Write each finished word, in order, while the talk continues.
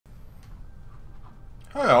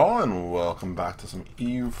Hi all, and welcome back to some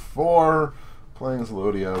EU4. Playing as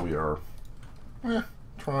Lodia, we are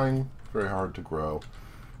trying very hard to grow.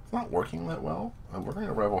 It's not working that well. We're going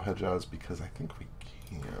to rival Hejaz because I think we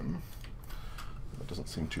can. That doesn't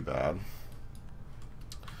seem too bad.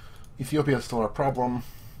 Ethiopia is still our problem.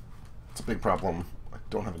 It's a big problem. I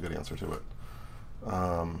don't have a good answer to it.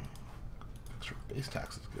 Extra base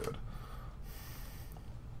tax is good.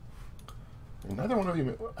 And neither one of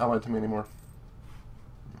you allied to me anymore.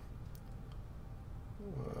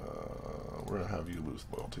 We're going to have you lose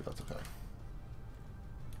loyalty, that's okay.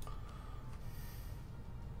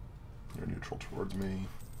 You're neutral towards me.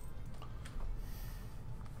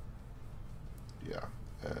 Yeah,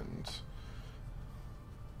 and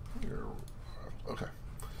you're... okay.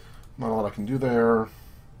 Not a lot I can do there.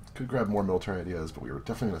 Could grab more military ideas, but we were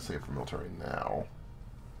definitely going to save for military now.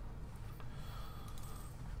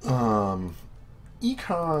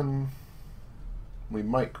 Econ... we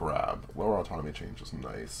might grab. Lower autonomy change is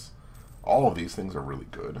nice. All of these things are really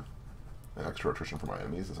good. And extra attrition for my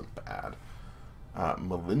enemies isn't bad.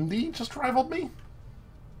 Malindi just rivaled me?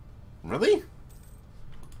 Really?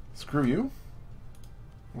 Screw you?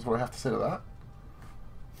 That's what I have to say to that.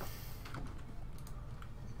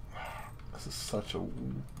 This is such a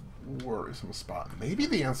worrisome spot. Maybe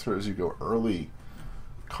the answer is you go early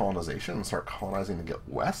colonization and start colonizing to get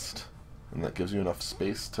west. And that gives you enough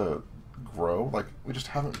space to grow. Like, we just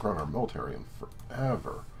haven't grown our military in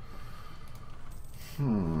forever.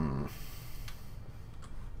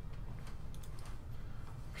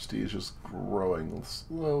 Prestige is growing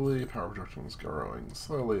slowly. Power projection is growing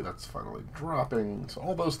slowly. That's finally dropping. So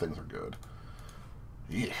all those things are good.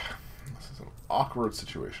 Yeah. This is an awkward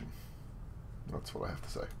situation. That's what I have to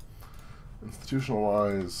say.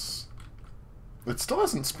 Institutional-wise, it still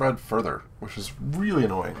hasn't spread further, which is really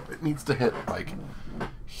annoying. It needs to hit, like,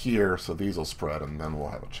 here, so these will spread, and then we'll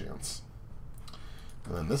have a chance.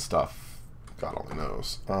 And then this stuff, God only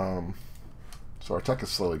knows. So our tech is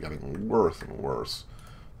slowly getting worse and worse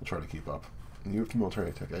to try to keep up. And you have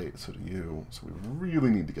military tech 8, so do you. So we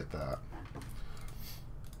really need to get that.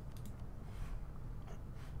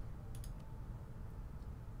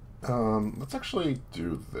 Let's actually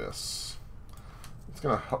do this. It's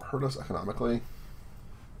going to hurt us economically.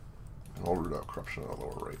 And we'll root out corruption at a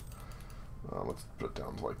lower rate. Let's put it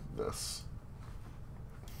down to like this.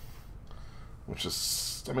 Which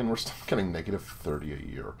is, I mean, we're still getting negative 30 a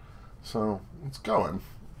year. So, it's going.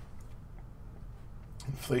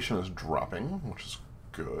 Inflation is dropping, which is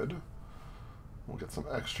good. We'll get some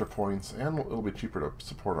extra points, and it'll be cheaper to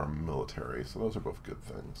support our military. So those are both good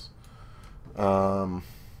things. I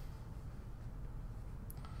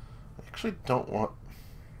actually don't want...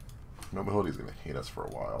 nobility is going to hate us for a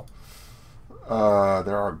while.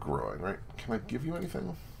 They are growing, right? Can I give you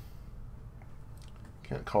anything?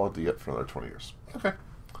 Can't call it yet for another 20 years. Okay.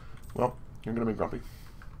 Well, you're going to be grumpy.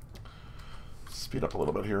 Speed up a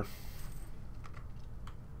little bit here.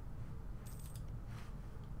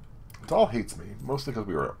 Dahl hates me, mostly because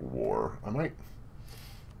we were at war. I might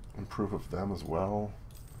improve of them as well.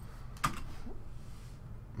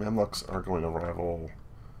 Mamluks are going to rival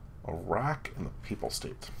Iraq and the People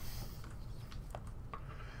State.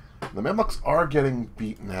 The Mamluks are getting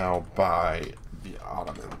beat now by the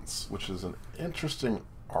Ottomans, which is an interesting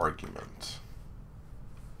argument.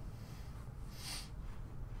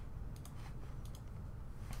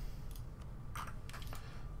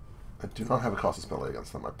 I do not have a casus belli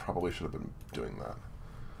against them. I probably should have been doing that.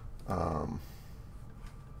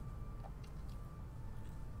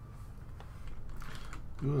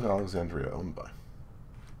 Who is Alexandria owned by?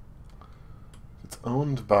 It's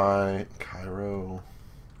owned by Cairo.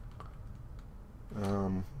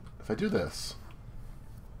 If I do this,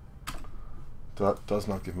 that does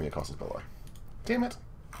not give me a casus belli. Damn it!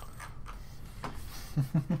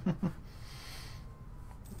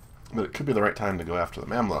 But it could be the right time to go after the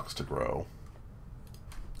Mamluks to grow.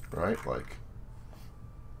 Right? Like...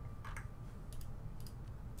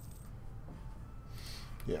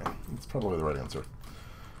 yeah, it's probably the right answer.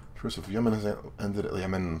 Truce with Yemen has ended.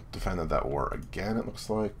 Yemen defended that war again, it looks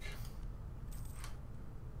like.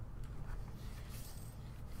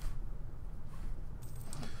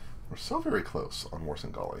 We're so very close on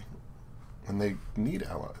Warsangali. And they need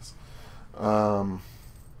allies.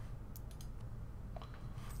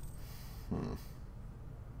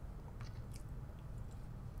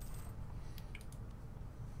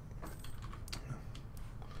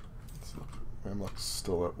 Let's look. Mamluk's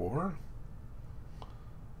still at war?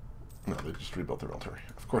 No, they just rebuilt their military.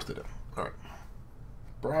 Of course they did. Alright.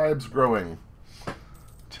 Bribes growing.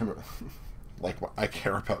 Like, I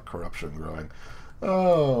care about corruption growing.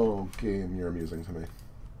 Oh, game, you're amusing to me.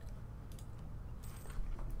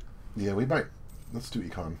 Yeah, we might. Let's do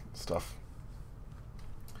econ stuff.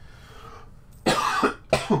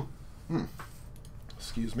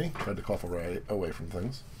 Excuse me. Tried to cough away from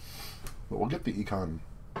things. But we'll get the econ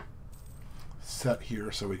set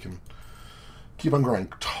here so we can keep on growing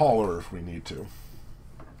taller if we need to.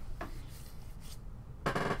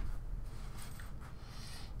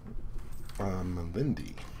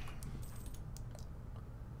 Lindy.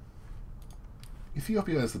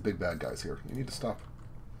 Ethiopia is the big bad guys here. You need to stop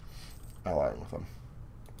allying with them.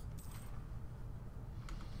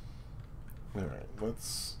 Alright,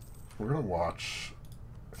 we're going to watch,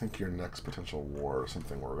 I think your next potential war is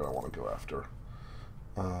something we're going to want to go after.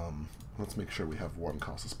 Let's make sure we have one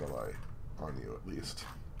casus belli on you at least.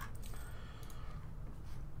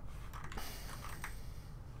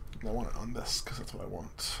 I want it on this because that's what I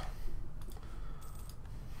want.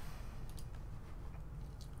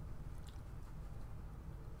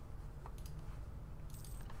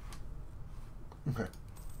 Okay,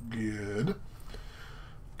 good.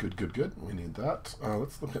 Good. We need that.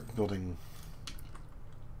 Let's look at building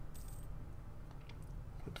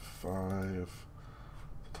 5.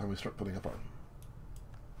 The time we start putting up our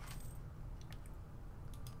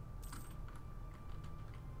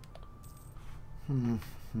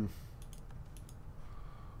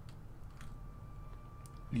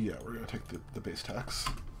Yeah, we're going to take the base tax.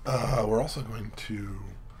 We're also going to...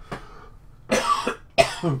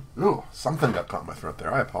 Ooh, something got caught in my throat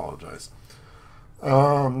there. I apologize.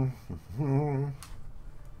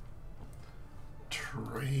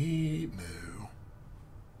 Trade, no.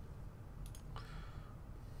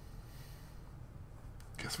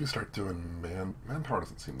 Guess we start doing manpower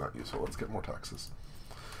doesn't seem that useful. Let's get more taxes.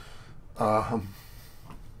 That's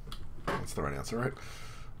the right answer, right?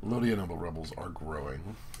 Lodian noble rebels are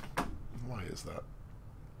growing. Why is that?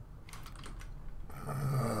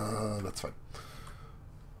 That's fine.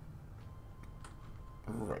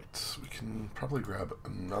 Right, we can probably grab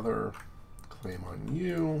another claim on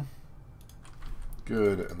you.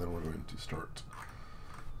 Good, and then we're going to start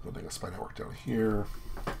building a spy network down here.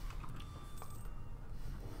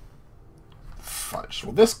 Fudge.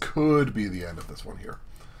 Well, this could be the end of this one here.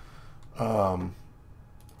 We'll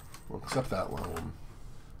accept that loan.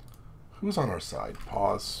 Who's on our side?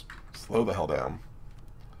 Pause. Slow the hell down.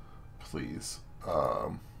 Please. We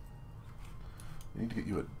need to get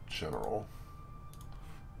you a general.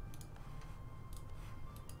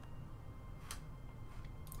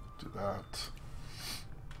 Do that.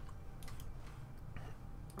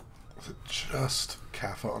 Is it just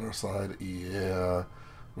Kaffa on our side? Yeah.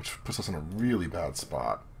 Which puts us in a really bad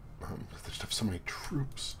spot. They just have so many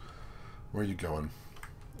troops. Where are you going?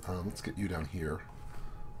 Let's get you down here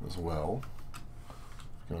as well.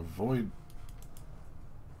 We can avoid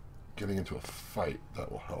getting into a fight.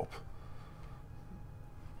 That will help.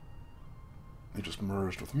 You just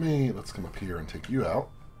merged with me. Let's come up here and take you out.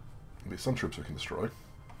 Maybe some troops we can destroy.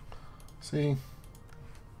 See?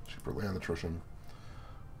 Cheaper land attrition.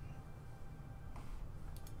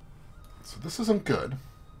 So this isn't good.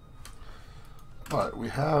 But we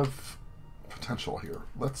have potential here.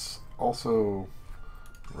 Let's also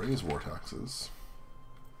raise war taxes.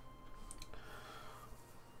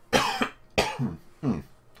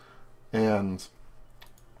 And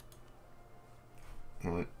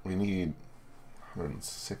we need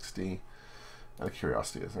 160. Out of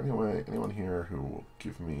curiosity, is there anyone here who will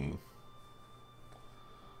give me...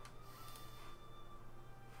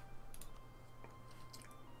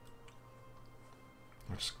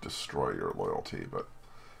 I'll just destroy your loyalty, but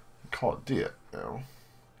call it Diet now.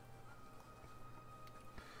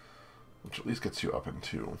 Which at least gets you up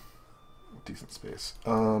into a decent space.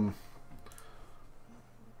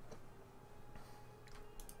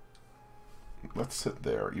 Let's sit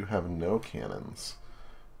there. You have no cannons.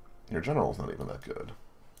 Your general's not even that good.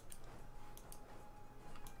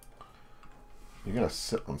 You're gonna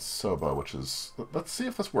sit on Soba, which is... Let's see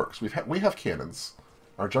if this works. We have cannons.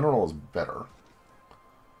 Our general is better.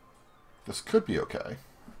 This could be okay.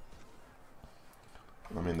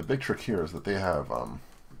 I mean, the big trick here is that they have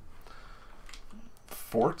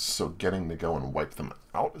forts, so getting to go and wipe them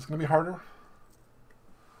out is going to be harder.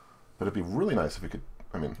 But it'd be really nice if we could...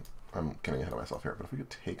 I mean, I'm getting ahead of myself here, but if we could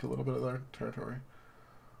take a little bit of their territory,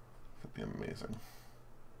 that'd be amazing.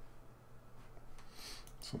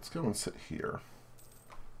 So let's go and sit here.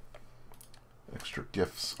 Extra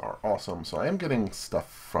gifts are awesome. So I am getting stuff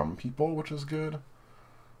from people, which is good.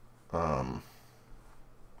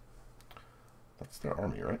 That's their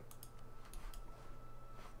army, right?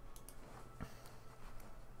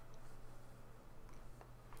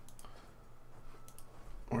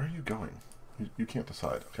 Where are you going? You can't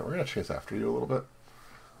decide. Okay, we're going to chase after you a little bit.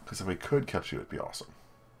 Because if we could catch you, it'd be awesome.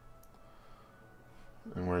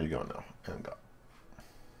 And where are you going now? And go.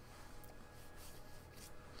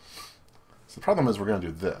 So the problem is we're going to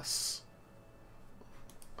do this.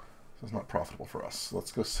 This is not profitable for us. So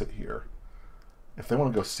let's go sit here. If they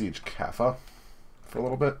want to go siege Kaffa for a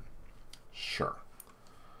little bit, sure.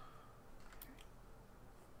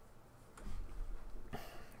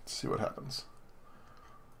 Let's see what happens.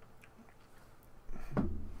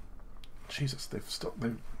 Jesus,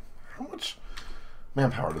 how much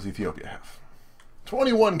manpower does Ethiopia have?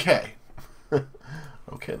 21K.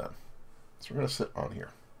 Okay then. So we're going to sit on here.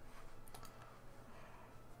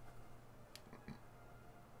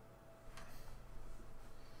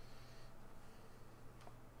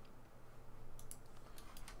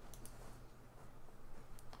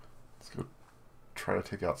 Let's go try to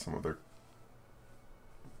take out some of their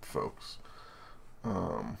folks.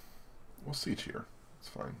 We'll siege here. It's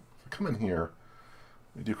fine. If we come in here,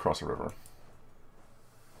 we do cross a river.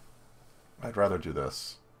 I'd rather do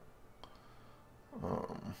this.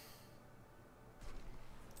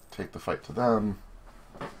 Take the fight to them.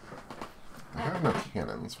 They have no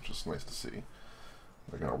cannons, which is nice to see.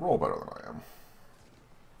 They're going to roll better than I am.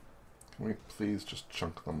 Can we please just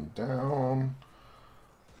chunk them down?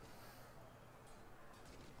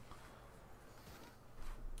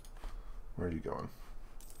 Where are you going?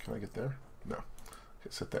 Can I get there? No. Okay,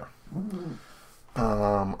 sit there.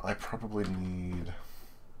 I probably need...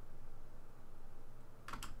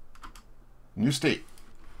 New state.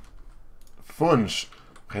 Funge.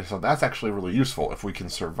 Okay, so that's actually really useful. If we can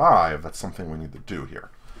survive, that's something we need to do here.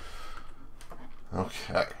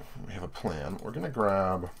 Okay, we have a plan. We're going to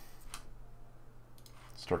grab...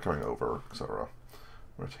 Start going over, etc.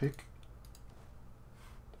 We're going to take...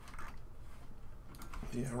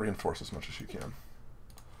 Yeah, reinforce as much as you can.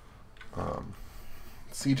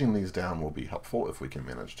 Sieging these down will be helpful if we can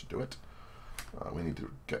manage to do it. We need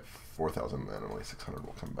to get 4,000 men, and only 600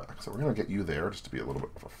 will come back. So we're going to get you there just to be a little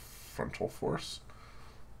bit of a frontal force.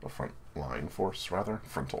 A front line force, rather.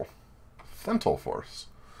 Frontal. Force.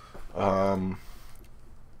 I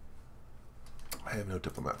have no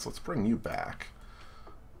diplomats. Let's bring you back.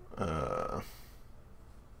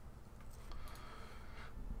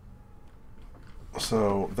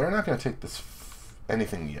 So they're not going to take this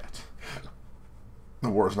anything yet. The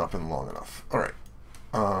war has not been long enough. All right.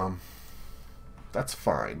 That's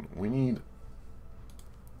fine. We need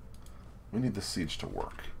the siege to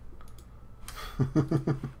work.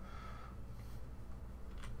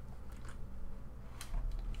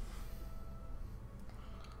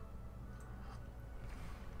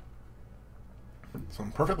 So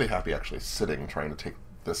I'm perfectly happy actually sitting trying to take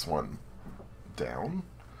this one down.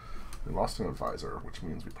 We lost an advisor, which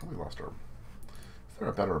means we probably lost our... Is there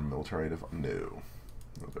a better military... No.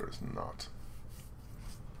 No, there is not.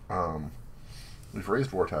 We've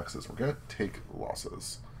raised war taxes. We're going to take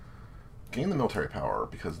losses. Gain the military power,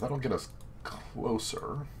 because that'll get us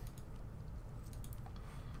closer.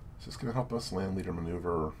 Is this going to help us land leader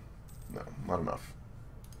maneuver? No, not enough.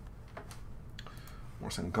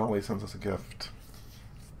 Morsengali sends us a gift.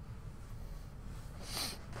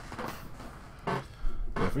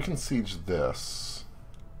 And if we can siege this,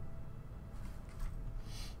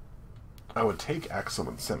 I would take Axum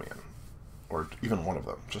and Simeon, or even one of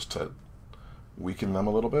them, just to weaken them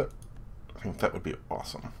a little bit. I think that would be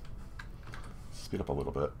awesome. Speed up a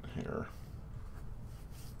little bit here.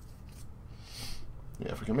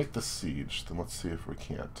 Yeah, if we can make this siege, then let's see if we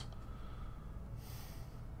can't.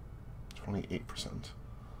 28%.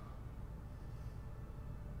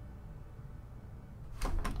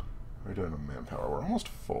 We're doing a manpower. We're almost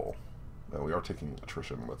full. No, we are taking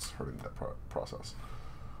attrition. That's hurting that process.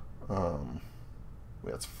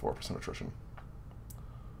 Yeah, it's 4% attrition.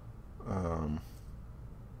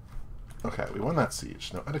 Okay, we won that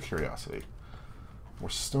siege. Now, out of curiosity, we're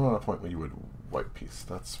still not at a point where you would wipe peace.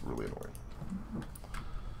 That's really annoying.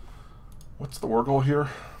 What's the war goal here?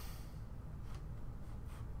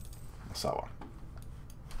 Masawa.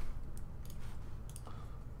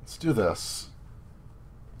 Let's do this.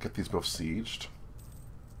 Get these both sieged.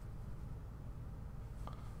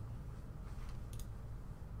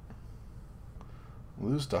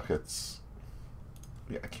 Lose ducats.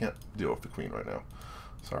 Yeah, I can't deal with the queen right now.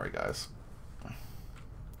 Sorry, guys.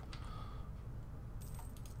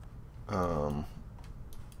 Can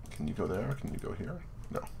you go there? Can you go here?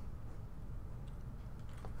 No.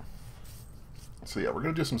 So yeah, we're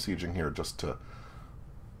going to do some sieging here just to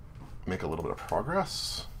make a little bit of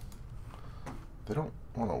progress. They don't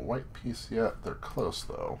want a white piece yet. They're close,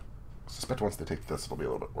 though. I suspect once they take this, it'll be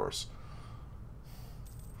a little bit worse.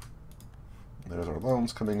 There's our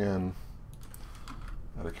loans coming in.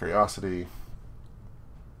 Out of curiosity,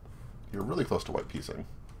 you're really close to white piecing,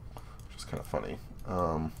 which is kind of funny.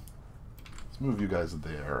 Let's move you guys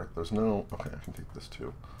there. There's no... Okay, I can take this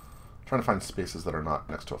too. I'm trying to find spaces that are not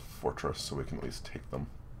next to a fortress so we can at least take them.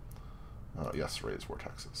 Yes, raise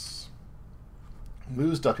vortexes.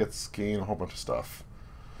 Lose ducats, gain a whole bunch of stuff.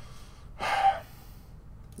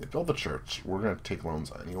 They build the church. We're going to take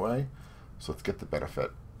loans anyway, so let's get the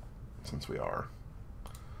benefit since we are.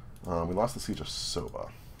 We lost the siege of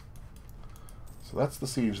Soba. So that's the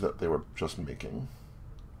siege that they were just making.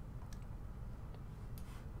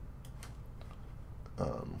 I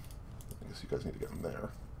guess you guys need to get in there.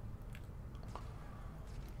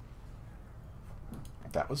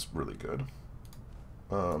 That was really good.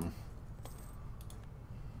 I'm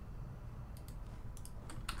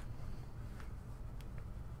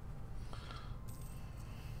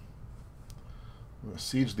going to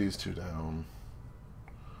siege these two down.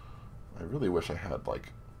 I really wish I had,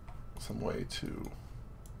 like, some way to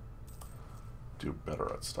do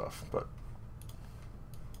better at stuff, but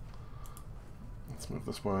let's move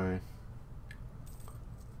this way.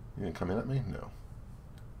 You gonna come in at me? No.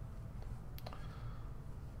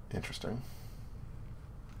 Interesting.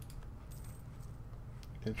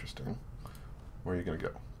 Interesting. Where are you gonna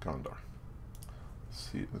go? Gondar.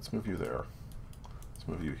 See, let's move you there. Let's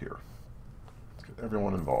move you here. Let's get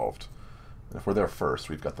everyone involved. And if we're there first,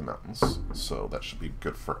 we've got the mountains, so that should be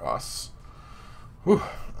good for us. Whew,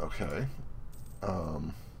 okay.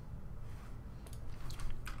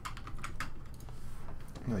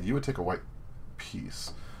 Now you would take a white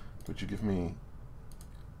piece. Would you give me...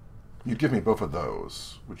 You'd give me both of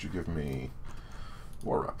those. Would you give me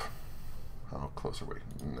war rep? How close are we?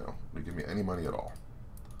 No. Would you give me any money at all?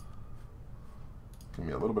 Give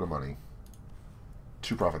me a little bit of money.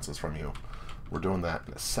 2 provinces from you. We're doing that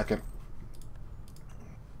in a second.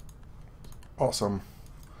 Awesome.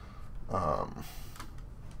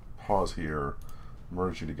 Pause here.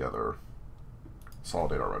 Merge you together.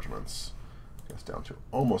 Consolidate our regiments. Get us down to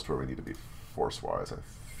almost where we need to be force-wise, I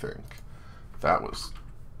think. That was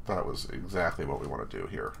exactly what we want to do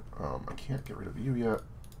here. I can't get rid of you yet.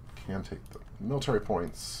 Can take the military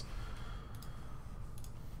points.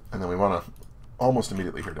 And then we want to almost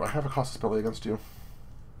immediately here. Do I have a cost of ability against you?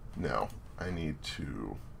 No. I need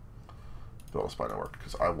to build a spy network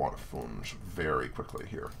because I want to funge very quickly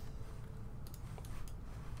here.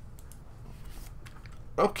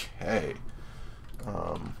 Okay.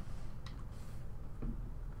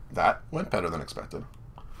 That went better than expected.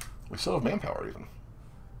 We still have manpower even.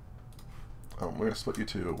 We're going to split you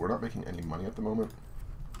two. We're not making any money at the moment.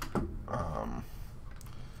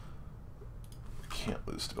 Can't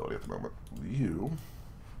lose stability at the moment. You.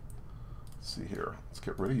 Let's see here. Let's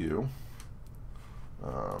get rid of you.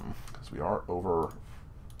 Because we are over.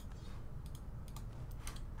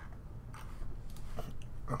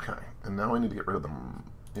 Okay, and now we need to get rid of them.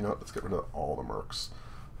 You know what? Let's get rid of all the mercs.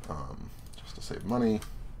 Just to save money.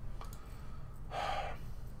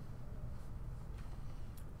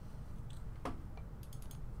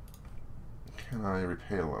 Can I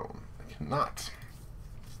repay a loan? I cannot.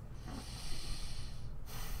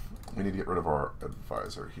 We need to get rid of our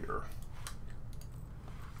advisor here.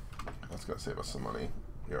 That's going to save us some money.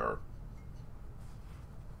 We are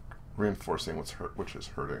reinforcing which is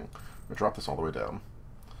hurting. I'm going to drop this all the way down.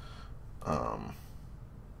 I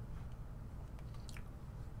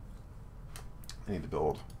need to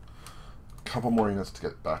build a couple more units to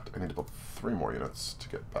get back to, I need to build 3 more units to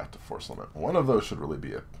get back to force limit. One of those should really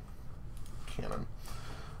be a cannon.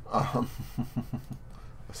 I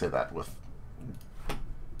say that with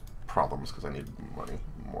problems because I need money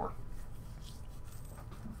more.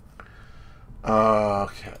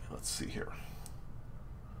 Okay, let's see here.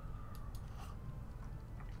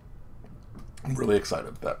 I'm really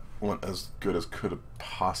excited. That went as good as could have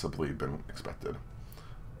possibly been expected.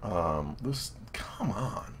 Lose, come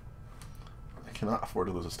on. I cannot afford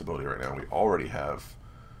to lose a stability right now. We already have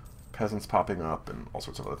peasants popping up and all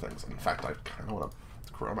sorts of other things. In fact, I kind of want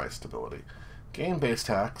to grow my stability. Gain base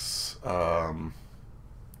tax.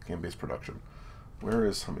 Gain base production. Where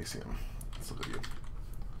is Homesium? Let's look at you.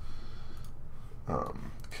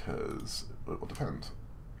 Because it will depend.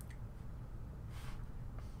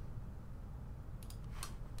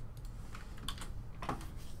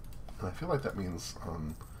 And I feel like that means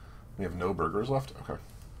we have no burgers left. Okay.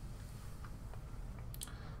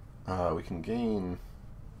 We can gain...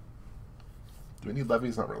 Do we need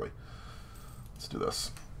levies? Not really. Let's do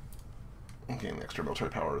this. Gaining extra military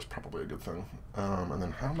power is probably a good thing. And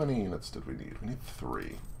then how many units did we need? We need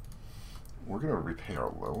 3. We're going to repay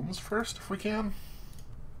our loans first, if we can.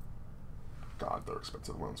 God, they're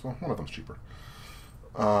expensive loans. Well, one of them's cheaper.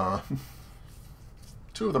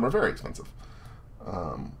 Two of them are very expensive.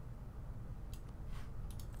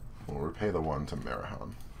 We'll repay the one to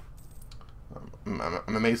Marahan.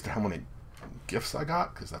 I'm amazed at how many gifts I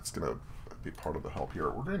got, because that's going to be part of the help here.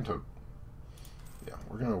 We're going to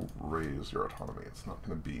raise your autonomy. It's not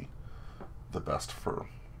going to be the best for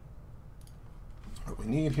what we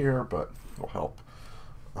need here, but it'll help.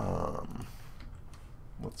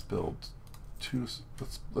 Let's build two.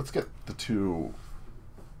 Let's get the two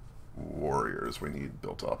warriors we need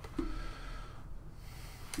built up.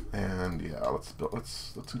 And yeah, let's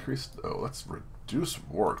increase. Oh, let's reduce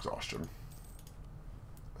war exhaustion,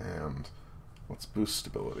 and let's boost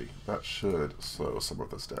stability. That should slow some of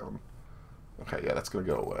this down. Okay, yeah, that's gonna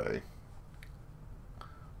go away.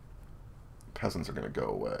 Peasants are gonna go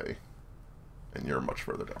away, and you're much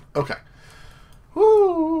further down. Okay.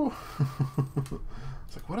 Woo!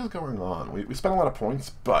 It's like, what is going on? We spent a lot of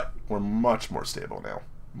points, but we're much more stable now.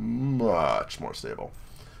 Much more stable.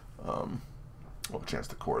 We'll have a chance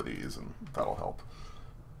to core these, and that'll help.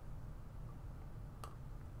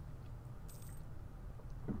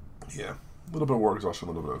 Yeah, a little bit of war exhaustion,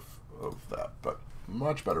 a little bit of that, but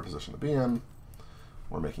much better position to be in.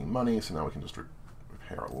 We're making money, so now we can just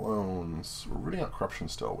repay our loans. We're rooting out corruption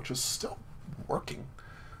still, which is still working.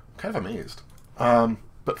 I'm kind of amazed.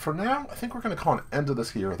 But for now, I think we're going to call an end to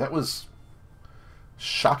this here. That was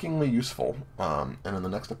shockingly useful. And in the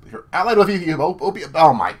next up here, allied with Ethiopia.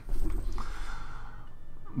 Oh my!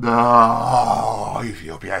 No,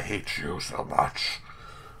 Ethiopia, I hate you so much.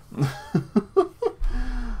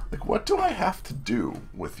 Like, what do I have to do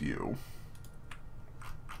with you?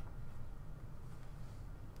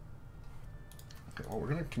 Okay, well, we're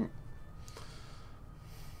going to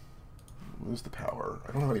lose the power.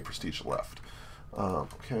 I don't have any prestige left.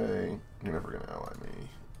 Okay, you're never going to ally me.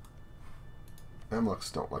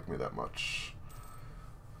 Mamluks don't like me that much.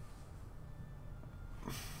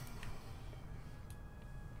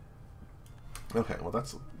 Okay, well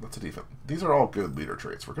that's a decent. These are all good leader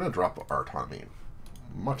traits. We're going to drop our autonomy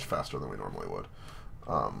much faster than we normally would.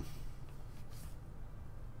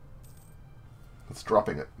 It's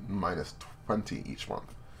dropping at -20 each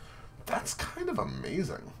month. That's kind of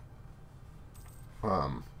amazing.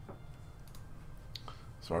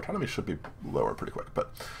 So our autonomy should be lower pretty quick.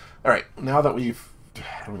 But all right, now that we've,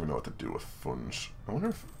 I don't even know what to do with Funj. I wonder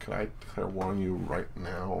if could I declare war on you right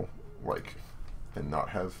now, like, and not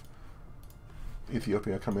have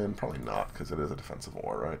Ethiopia come in? Probably not, because it is a defensive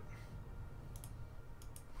war, right?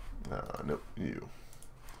 Nope, you.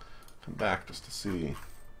 Come back just to see.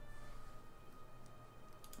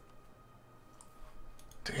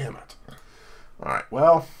 Damn it. Alright,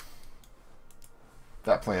 well,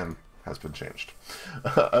 that plan has been changed.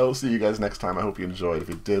 I will see you guys next time. I hope you enjoyed. If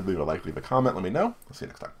you did, leave a like, leave a comment, let me know. I'll see you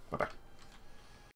next time. Bye-bye.